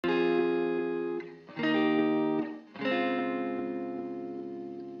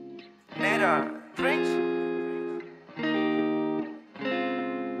Drinks.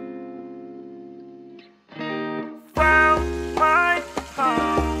 Found my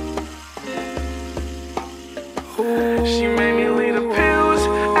home. She made me leave the pills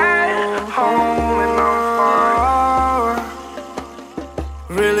at home, and I'm fine.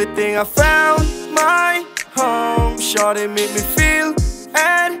 Really think I found my home. Shawty made me feel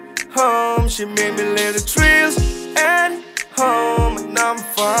at home. She made me live the thrills at home, and I'm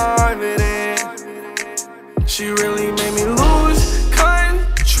fine with it. She really made me lose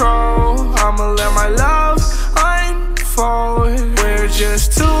control. I'ma let my love unfold. We're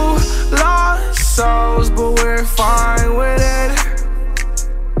just two lost souls, but we're fine with it.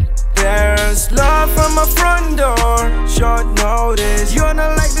 There's love from my front door, short notice. You're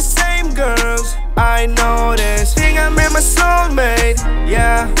not like the same girls, I know this. Think I met my soulmate,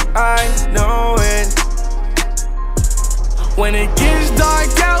 yeah, I know it. When it gets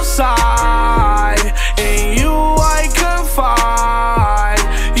dark outside, in you I confide.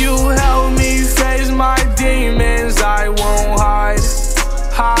 You help me face my demons, I won't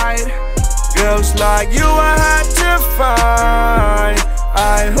hide. Girls like you I had to find.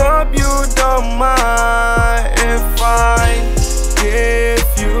 I hope you don't mind if I give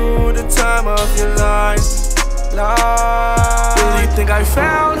you the time of your life. Really think I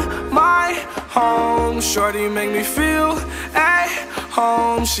found my home. Shorty make me feel at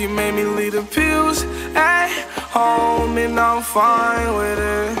home. She made me leave the pills at home, and I'm fine with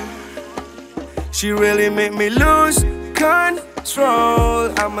it. She really made me lose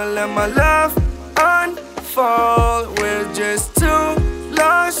control. I'ma let my love unfold. We're just two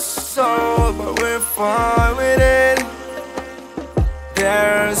lost souls, but we're fine with it.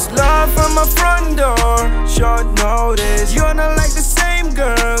 There's love from my front door, short notice. You're not like the same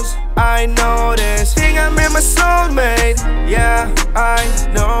girls, I know this. Think I met my soulmate, yeah, I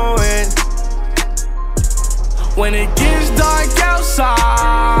know it. When it gets dark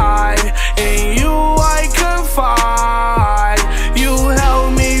outside, in you I confide. You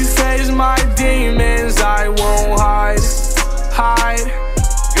help me face my demons, I won't hide.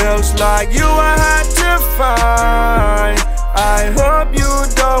 Girls like you I had to find. I hope you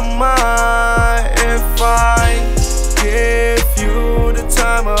don't mind if I give you the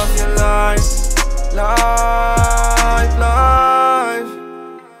time of your life.